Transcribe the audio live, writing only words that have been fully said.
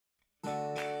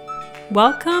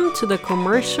Welcome to the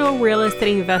Commercial Real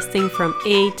Estate Investing from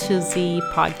A to Z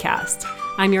podcast.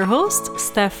 I'm your host,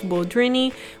 Steph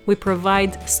Boldrini. We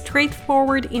provide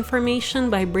straightforward information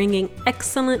by bringing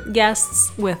excellent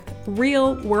guests with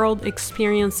real-world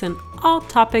experience in all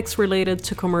topics related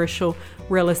to commercial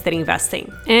real estate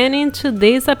investing. And in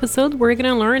today's episode, we're going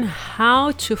to learn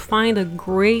how to find a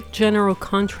great general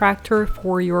contractor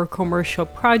for your commercial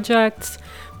projects.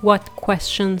 What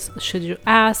questions should you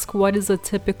ask? What is a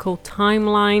typical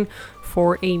timeline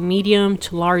for a medium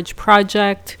to large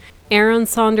project? Aaron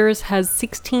Saunders has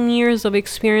 16 years of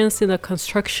experience in the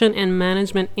construction and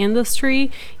management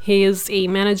industry. He is a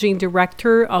managing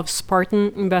director of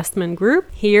Spartan Investment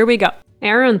Group. Here we go.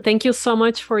 Aaron, thank you so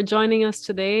much for joining us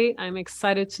today. I'm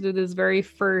excited to do this very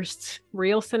first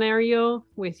real scenario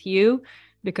with you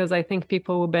because I think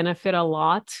people will benefit a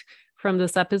lot from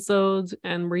this episode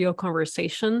and real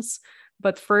conversations.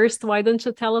 But first, why don't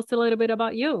you tell us a little bit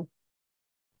about you?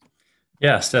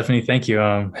 Yeah, Stephanie, thank you.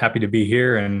 I'm happy to be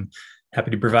here and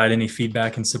happy to provide any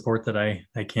feedback and support that I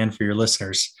can for your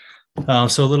listeners.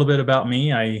 So a little bit about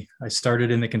me. I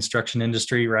started in the construction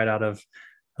industry right out of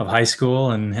high school,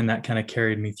 and that kind of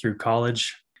carried me through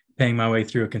college, paying my way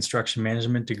through a construction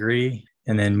management degree,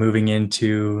 and then moving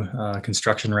into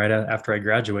construction right after I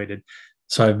graduated.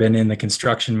 So I've been in the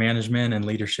construction management and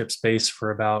leadership space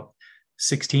for about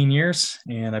 16 years,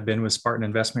 and I've been with Spartan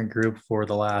Investment Group for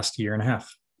the last year and a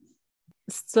half.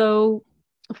 So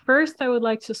first, I would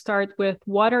like to start with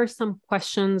what are some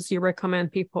questions you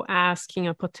recommend people asking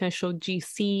a potential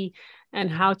GC and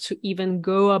how to even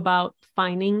go about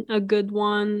finding a good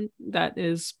one that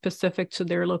is specific to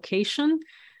their location.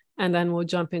 And then we'll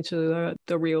jump into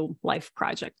the real life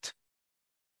project.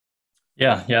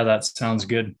 Yeah, that sounds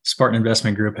good. Spartan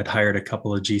Investment Group had hired a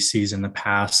couple of GCs in the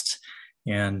past,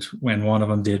 and when one of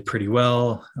them did pretty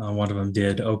well, one of them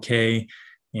did okay,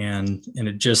 and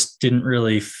it just didn't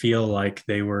really feel like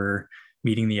they were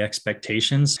meeting the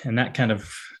expectations. And that kind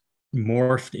of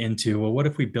morphed into, well, what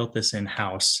if we built this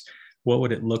in-house? What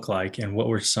would it look like? And what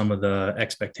were some of the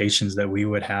expectations that we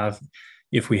would have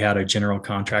if we had a general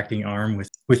contracting arm,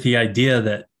 with the idea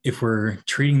that if we're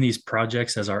treating these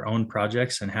projects as our own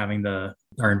projects and having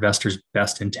our investors'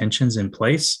 best intentions in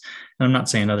place. And I'm not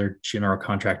saying other general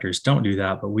contractors don't do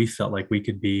that, but we felt like we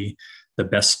could be the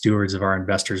best stewards of our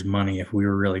investors' money if we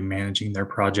were really managing their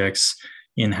projects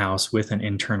in-house with an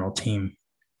internal team.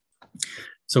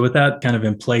 So with that kind of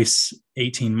in place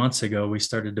 18 months ago, we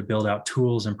started to build out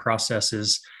tools and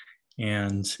processes.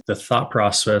 And the thought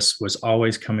process was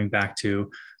always coming back to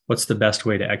what's the best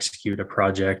way to execute a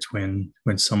project when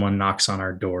someone knocks on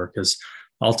our door? Because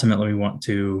ultimately we want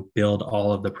to build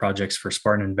all of the projects for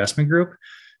Spartan Investment Group.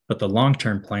 But the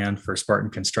long-term plan for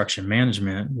Spartan Construction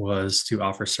Management was to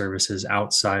offer services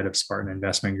outside of Spartan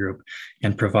Investment Group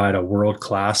and provide a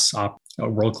world-class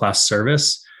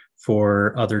service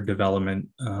for other development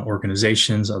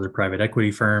organizations, other private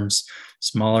equity firms,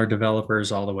 smaller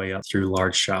developers, all the way up through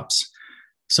large shops.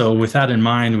 So with that in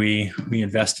mind, we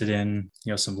invested in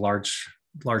some large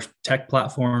tech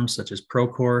platforms such as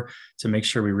Procore to make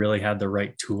sure we really had the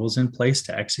right tools in place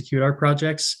to execute our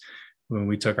projects. When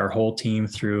we took our whole team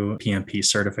through PMP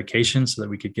certification so that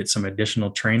we could get some additional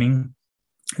training.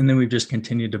 And then we've just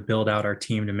continued to build out our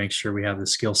team to make sure we have the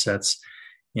skill sets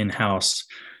in-house.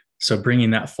 So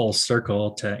bringing that full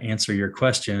circle to answer your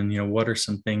question, what are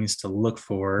some things to look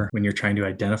for when you're trying to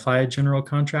identify a general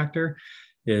contractor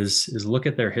is look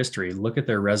at their history, look at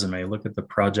their resume, look at the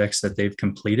projects that they've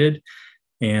completed.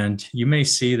 And you may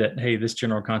see that, hey, this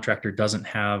general contractor doesn't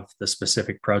have the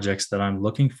specific projects that I'm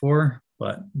looking for,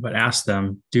 but ask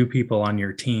them, do people on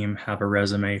your team have a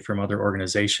resume from other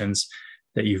organizations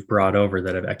that you've brought over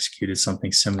that have executed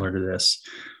something similar to this?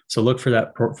 So look for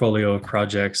that portfolio of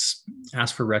projects,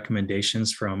 ask for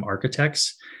recommendations from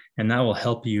architects, and that will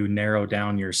help you narrow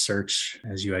down your search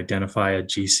as you identify a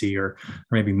GC or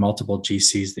maybe multiple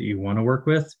GCs that you want to work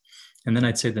with. And then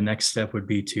I'd say the next step would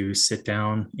be to sit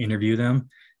down, interview them,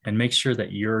 and make sure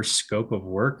that your scope of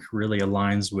work really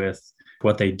aligns with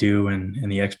what they do and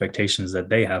the expectations that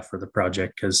they have for the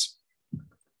project. Because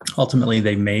ultimately,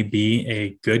 they may be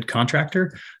a good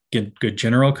contractor, good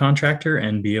general contractor,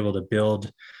 and be able to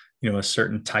build a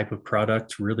certain type of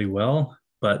product really well,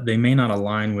 but they may not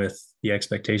align with the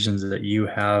expectations that you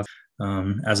have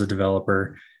as a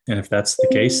developer. And if that's the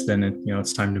case, then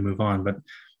it's time to move on. But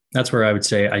that's where I would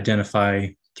say identify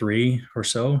 3 or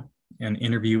so and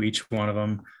interview each one of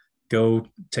them. Go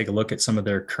take a look at some of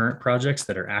their current projects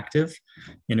that are active,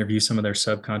 interview some of their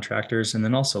subcontractors, and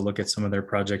then also look at some of their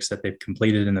projects that they've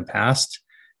completed in the past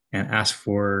and ask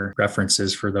for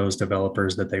references for those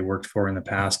developers that they worked for in the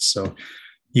past. So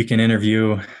you can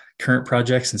interview current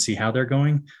projects and see how they're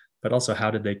going, but also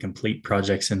how did they complete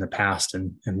projects in the past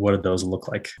and what did those look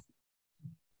like?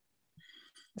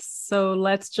 So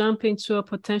let's jump into a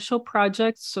potential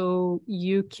project so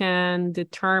you can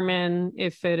determine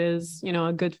if it is,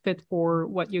 a good fit for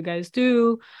what you guys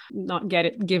do, not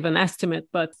give an estimate,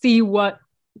 but see what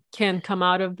can come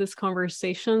out of this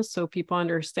conversation so people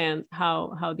understand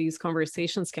how these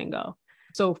conversations can go.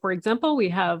 So for example, we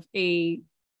have a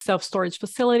self-storage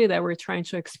facility that we're trying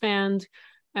to expand,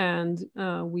 and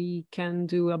we can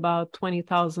do about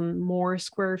 20,000 more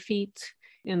square feet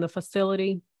in the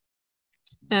facility.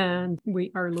 And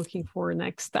we are looking for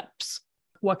next steps.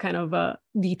 What kind of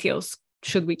details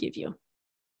should we give you?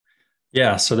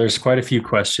 Yeah, so there's quite a few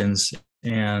questions.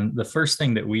 And the first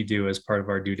thing that we do as part of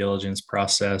our due diligence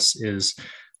process is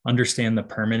understand the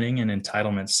permitting and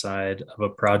entitlement side of a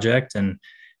project.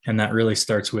 And that really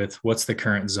starts with what's the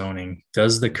current zoning?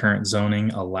 Does the current zoning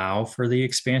allow for the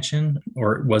expansion,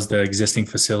 or was the existing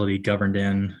facility governed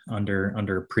in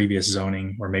under previous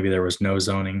zoning, or maybe there was no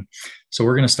zoning? So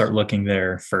we're going to start looking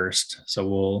there first. So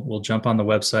we'll jump on the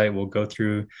website, we'll go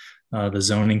through the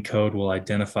zoning code, will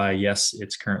identify, yes,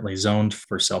 it's currently zoned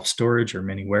for self-storage or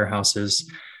mini warehouses.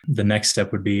 The next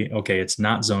step would be, okay, it's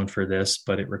not zoned for this,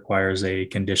 but it requires a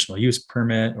conditional use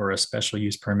permit or a special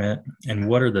use permit. And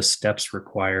what are the steps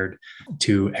required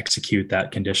to execute that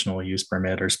conditional use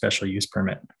permit or special use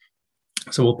permit?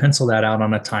 So we'll pencil that out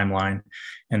on a timeline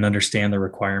and understand the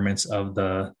requirements of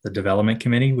the development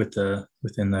committee within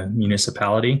the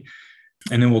municipality.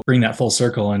 And then we'll bring that full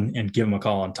circle and give them a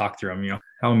call and talk through them.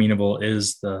 How amenable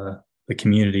is the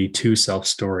community to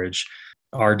self-storage?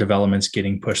 Are developments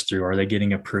getting pushed through? Are they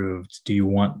getting approved? Do you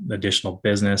want additional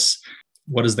business?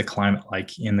 What is the climate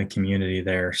like in the community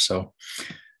there? So,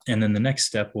 and then the next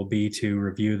step will be to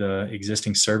review the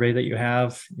existing survey that you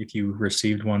have. If you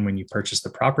received one when you purchased the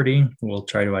property, we'll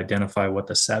try to identify what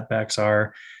the setbacks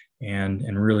are and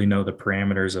really know the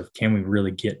parameters of, can we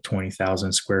really get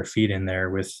 20,000 square feet in there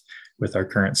with our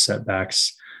current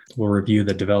setbacks? We'll review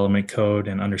the development code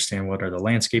and understand what are the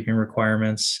landscaping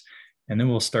requirements. And then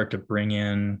we'll start to bring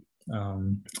in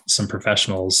some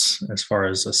professionals as far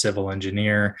as a civil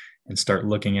engineer and start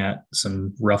looking at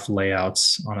some rough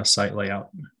layouts on a site layout.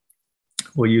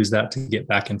 We'll use that to get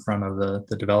back in front of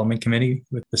the development committee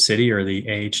with the city or the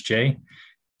AHJ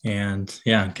and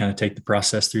kind of take the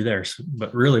process through there.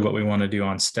 But really what we want to do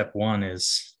on step one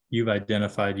is, you've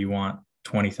identified you want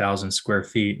 20,000 square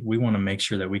feet. We want to make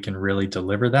sure that we can really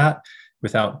deliver that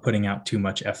without putting out too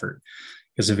much effort.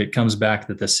 Because if it comes back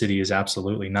that the city is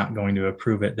absolutely not going to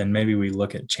approve it, then maybe we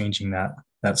look at changing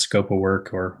that scope of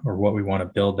work or what we want to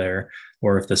build there.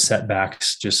 Or if the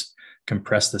setbacks just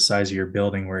compress the size of your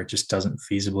building where it just doesn't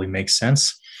feasibly make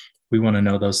sense, we want to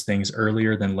know those things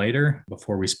earlier than later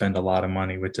before we spend a lot of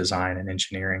money with design and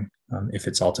engineering, if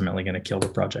it's ultimately going to kill the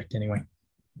project anyway.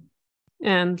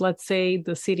 And let's say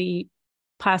the city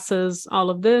passes all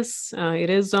of this, it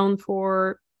is zoned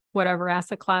for whatever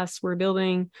asset class we're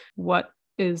building. What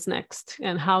is next?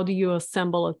 And how do you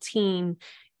assemble a team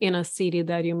in a city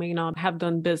that you may not have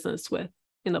done business with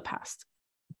in the past?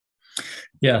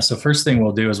 Yeah, so first thing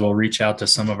we'll do is we'll reach out to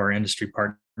some of our industry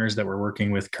partners that we're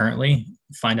working with currently,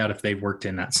 find out if they've worked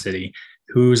in that city,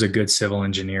 who's a good civil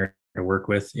engineer to work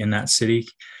with in that city.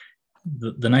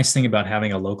 The nice thing about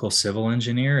having a local civil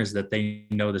engineer is that they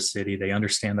know the city, they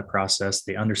understand the process,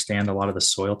 they understand a lot of the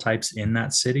soil types in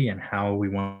that city and how we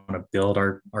want to build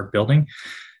our building.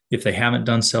 If they haven't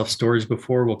done self-storage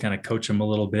before, we'll kind of coach them a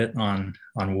little bit on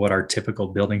what our typical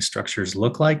building structures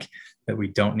look like, that we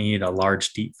don't need a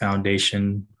large, deep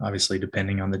foundation, obviously,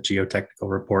 depending on the geotechnical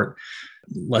report.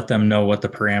 Let them know what the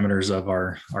parameters of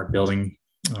our building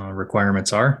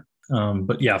requirements are.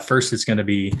 But yeah, first it's going to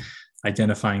be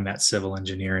identifying that civil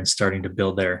engineer and starting to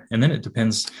build there. And then it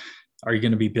depends. Are you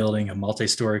going to be building a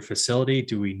multi-story facility?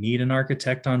 Do we need an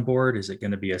architect on board? Is it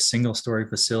going to be a single-story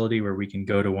facility where we can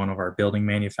go to one of our building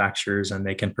manufacturers and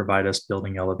they can provide us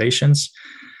building elevations?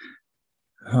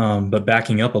 But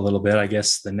backing up a little bit, I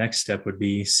guess the next step would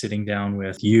be sitting down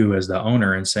with you as the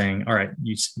owner and saying, all right,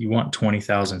 you want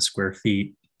 20,000 square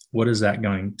feet. What is that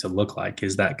going to look like?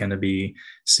 Is that going to be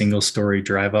single-story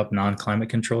drive-up non-climate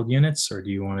controlled units, or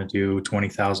do you want to do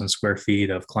 20,000 square feet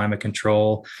of climate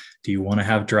control? Do you want to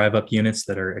have drive-up units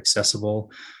that are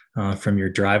accessible from your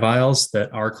drive aisles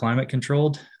that are climate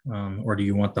controlled, or do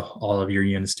you want all of your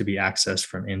units to be accessed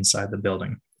from inside the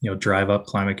building? Drive-up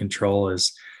climate control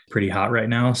is pretty hot right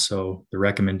now, so the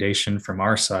recommendation from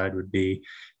our side would be,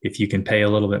 if you can pay a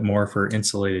little bit more for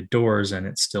insulated doors and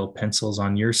it still pencils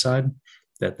on your side,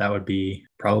 that would be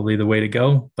probably the way to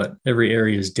go. But every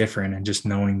area is different, and just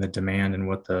knowing the demand and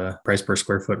what the price per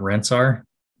square foot rents are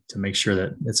to make sure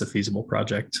that it's a feasible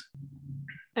project.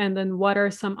 And then what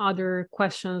are some other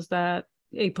questions that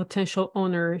a potential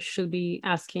owner should be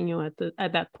asking you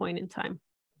at that point in time?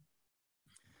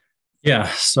 Yeah.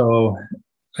 So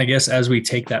I guess as we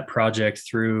take that project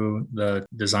through the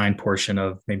design portion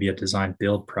of maybe a design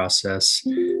build process,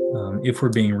 if we're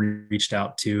being reached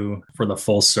out to for the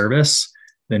full service,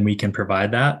 then we can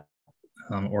provide that.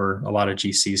 Or a lot of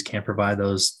GCs can provide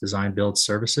those design build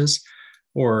services,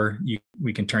 or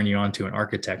we can turn you on to an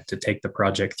architect to take the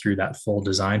project through that full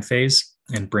design phase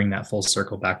and bring that full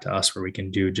circle back to us where we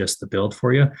can do just the build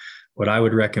for you. What I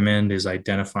would recommend is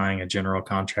identifying a general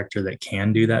contractor that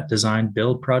can do that design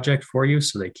build project for you,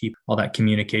 so they keep all that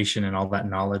communication and all that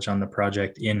knowledge on the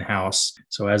project in-house.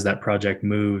 So as that project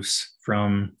moves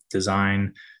from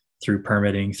design through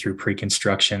permitting, through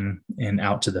pre-construction, and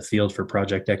out to the field for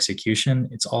project execution,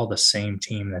 it's all the same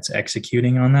team that's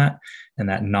executing on that. And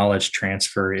that knowledge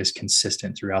transfer is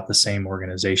consistent throughout the same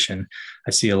organization.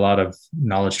 I see a lot of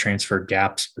knowledge transfer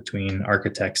gaps between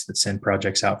architects that send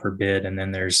projects out for bid, and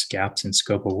then there's gaps in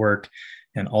scope of work.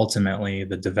 And ultimately,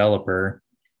 the developer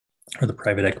or the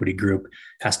private equity group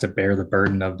has to bear the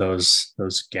burden of those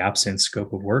gaps in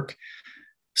scope of work.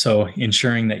 So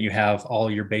ensuring that you have all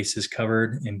your bases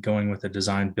covered and going with a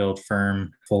design build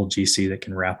firm, full GC that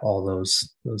can wrap all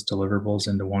those deliverables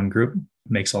into one group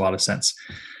makes a lot of sense.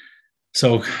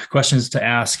 So questions to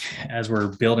ask as we're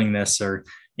building this are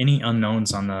any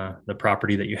unknowns on the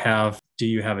property that you have. Do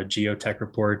you have a geotech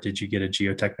report? Did you get a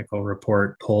geotechnical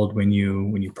report pulled when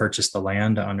you purchased the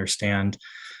land to understand,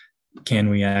 can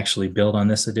we actually build on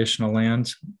this additional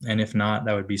land? And if not,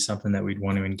 that would be something that we'd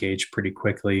want to engage pretty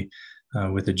quickly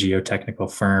with a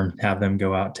geotechnical firm, have them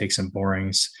go out, take some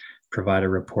borings, provide a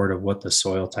report of what the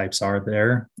soil types are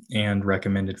there and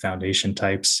recommended foundation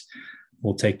types.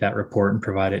 We'll take that report and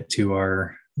provide it to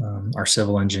our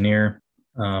civil engineer.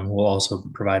 We'll also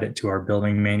provide it to our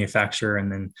building manufacturer, and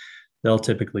then they'll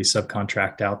typically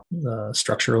subcontract out the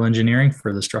structural engineering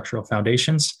for the structural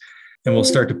foundations. And we'll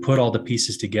start to put all the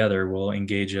pieces together. We'll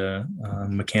engage a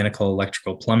mechanical,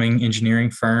 electrical, plumbing engineering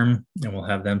firm, and we'll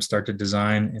have them start to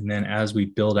design. And then as we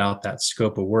build out that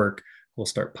scope of work, we'll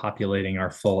start populating our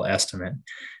full estimate.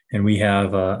 And we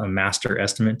have a master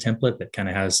estimate template that kind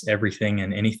of has everything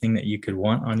and anything that you could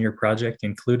want on your project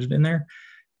included in there.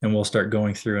 And we'll start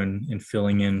going through and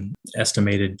filling in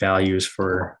estimated values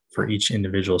for each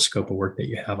individual scope of work that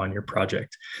you have on your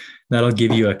project. That'll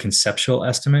give you a conceptual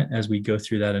estimate as we go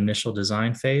through that initial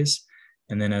design phase.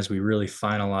 And then as we really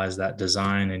finalize that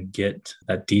design and get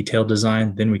that detailed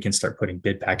design, then we can start putting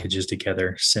bid packages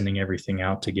together, sending everything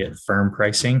out to get firm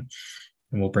pricing.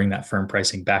 And we'll bring that firm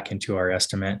pricing back into our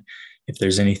estimate. If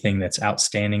there's anything that's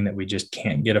outstanding that we just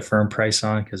can't get a firm price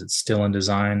on because it's still in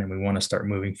design and we want to start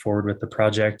moving forward with the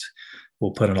project,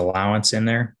 we'll put an allowance in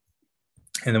there.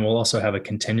 And then we'll also have a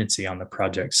contingency on the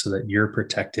project so that you're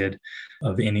protected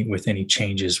with any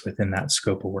changes within that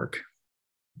scope of work.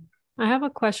 I have a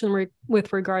question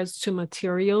with regards to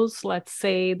materials. Let's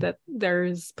say that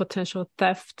there's potential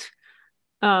theft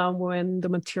when the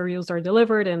materials are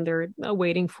delivered and they're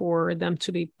waiting for them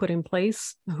to be put in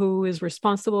place. Who is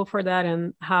responsible for that,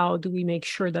 and how do we make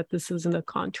sure that this is in the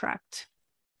contract?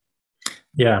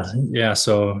 Yeah.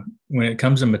 So when it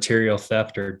comes to material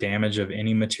theft or damage of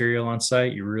any material on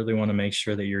site, you really want to make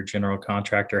sure that your general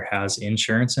contractor has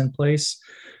insurance in place.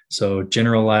 So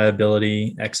general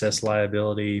liability, excess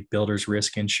liability, builder's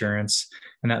risk insurance.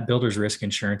 And that builder's risk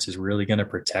insurance is really going to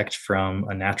protect from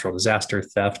a natural disaster,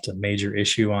 theft, a major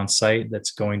issue on site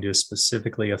that's going to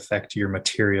specifically affect your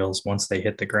materials once they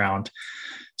hit the ground.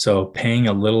 So paying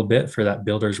a little bit for that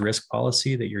builder's risk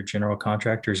policy that your general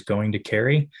contractor is going to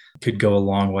carry could go a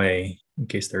long way in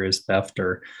case there is theft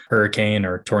or hurricane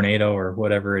or tornado or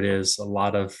whatever it is. A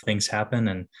lot of things happen,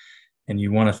 and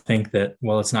you want to think that,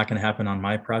 well, it's not going to happen on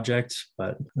my project,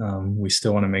 but we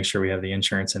still want to make sure we have the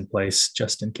insurance in place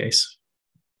just in case.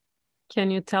 Can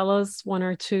you tell us one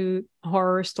or two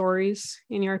horror stories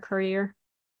in your career?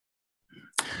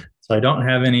 So I don't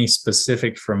have any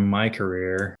specific from my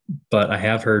career, but I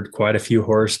have heard quite a few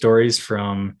horror stories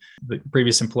from the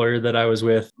previous employer that I was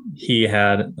with. He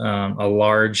had a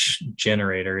large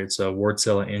generator. It's a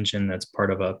Wärtsilä engine that's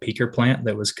part of a peaker plant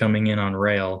that was coming in on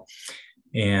rail.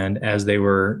 And as they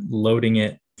were loading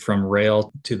it from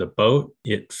rail to the boat,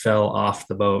 it fell off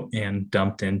the boat and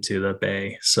dumped into the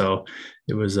bay. So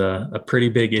it was a pretty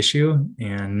big issue,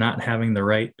 and not having the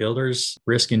right builder's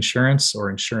risk insurance or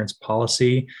insurance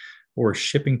policy or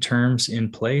shipping terms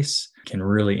in place can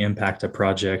really impact a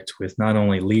project with not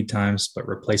only lead times, but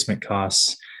replacement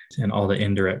costs and all the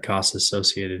indirect costs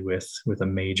associated with a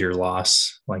major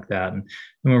loss like that. And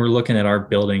when we're looking at our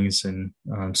buildings and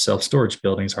self-storage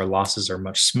buildings, our losses are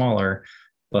much smaller.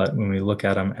 But when we look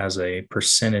at them as a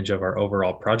percentage of our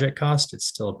overall project cost, it's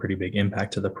still a pretty big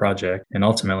impact to the project. And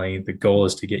ultimately, the goal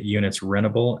is to get units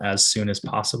rentable as soon as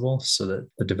possible so that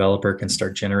the developer can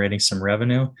start generating some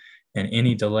revenue. And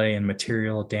any delay in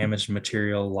material, damaged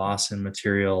material, loss in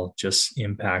material just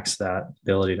impacts that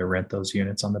ability to rent those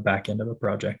units on the back end of a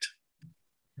project.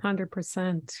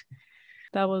 100%.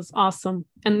 That was awesome.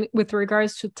 And with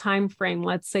regards to time frame,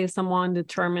 let's say someone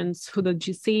determines who the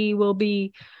GC will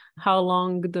be. How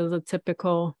long does a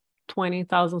typical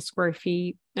 20,000 square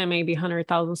feet and maybe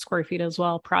 100,000 square feet as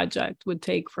well project would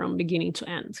take from beginning to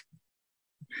end?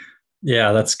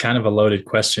 Yeah, that's kind of a loaded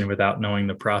question without knowing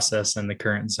the process and the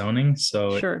current zoning.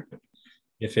 So sure.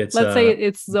 If it's let's say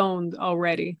it's zoned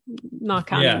already, not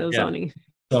counting the zoning.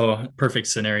 So perfect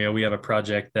scenario, we have a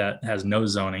project that has no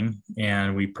zoning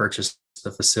and we purchased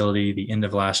the facility the end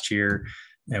of last year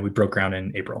and we broke ground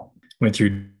in April. Went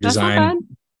through design.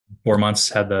 4 months,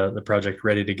 had the project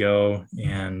ready to go.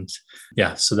 And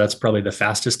yeah, so that's probably the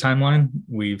fastest timeline.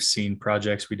 We've seen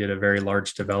projects. We did a very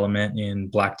large development in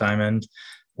Black Diamond,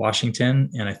 Washington.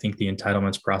 And I think the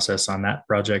entitlements process on that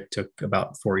project took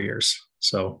about 4 years.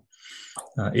 So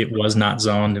it was not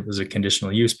zoned. It was a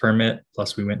conditional use permit.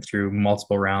 Plus we went through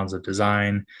multiple rounds of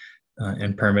design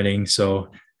and permitting. So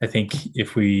I think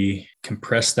if we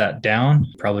compress that down,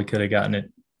 probably could have gotten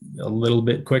it a little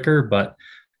bit quicker, but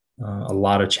a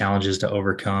lot of challenges to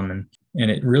overcome. And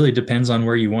it really depends on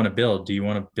where you want to build. Do you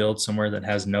want to build somewhere that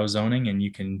has no zoning and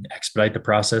you can expedite the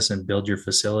process and build your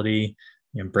facility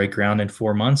and break ground in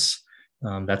 4 months?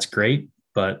 That's great.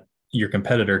 But your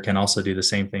competitor can also do the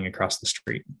same thing across the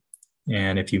street.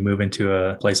 And if you move into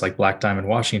a place like Black Diamond,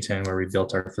 Washington, where we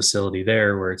built our facility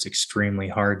there, where it's extremely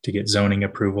hard to get zoning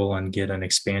approval and get an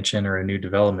expansion or a new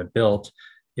development built,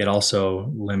 it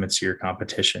also limits your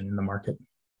competition in the market.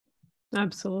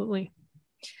 Absolutely.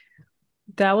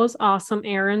 That was awesome,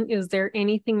 Aaron. Is there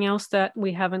anything else that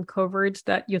we haven't covered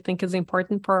that you think is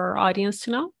important for our audience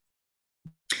to know?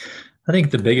 I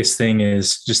think the biggest thing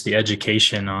is just the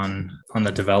education on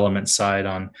the development side,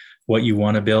 on what you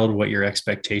want to build, what your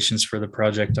expectations for the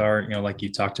project are. Like you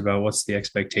talked about, what's the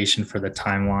expectation for the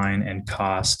timeline and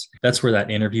cost? That's where that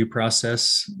interview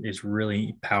process is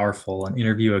really powerful. And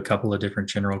interview a couple of different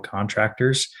general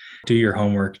contractors. Do your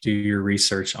homework, do your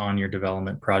research on your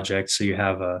development project so you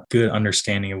have a good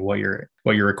understanding of what your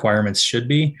requirements should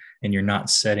be, and you're not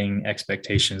setting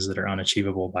expectations that are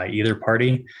unachievable by either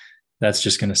party. That's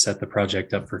just going to set the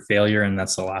project up for failure, and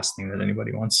that's the last thing that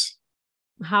anybody wants.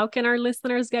 How can our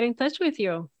listeners get in touch with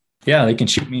you? Yeah, they can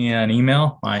shoot me an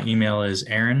email. My email is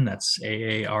Aaron, that's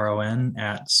AARON,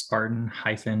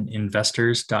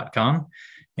 @Spartan-investors.com.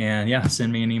 And yeah,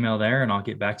 send me an email there and I'll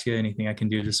get back to you. Anything I can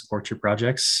do to support your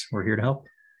projects, we're here to help.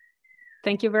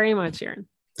 Thank you very much, Aaron.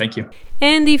 Thank you.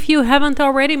 And if you haven't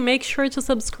already, make sure to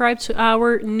subscribe to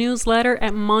our newsletter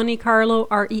at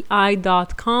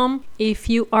montecarlorei.com. If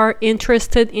you are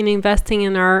interested in investing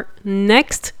in our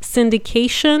next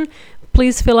syndication,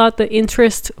 please fill out the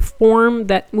interest form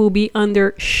that will be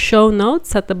under show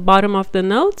notes at the bottom of the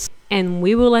notes, and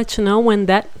we will let you know when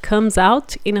that comes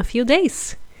out in a few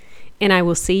days. And I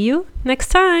will see you next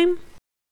time.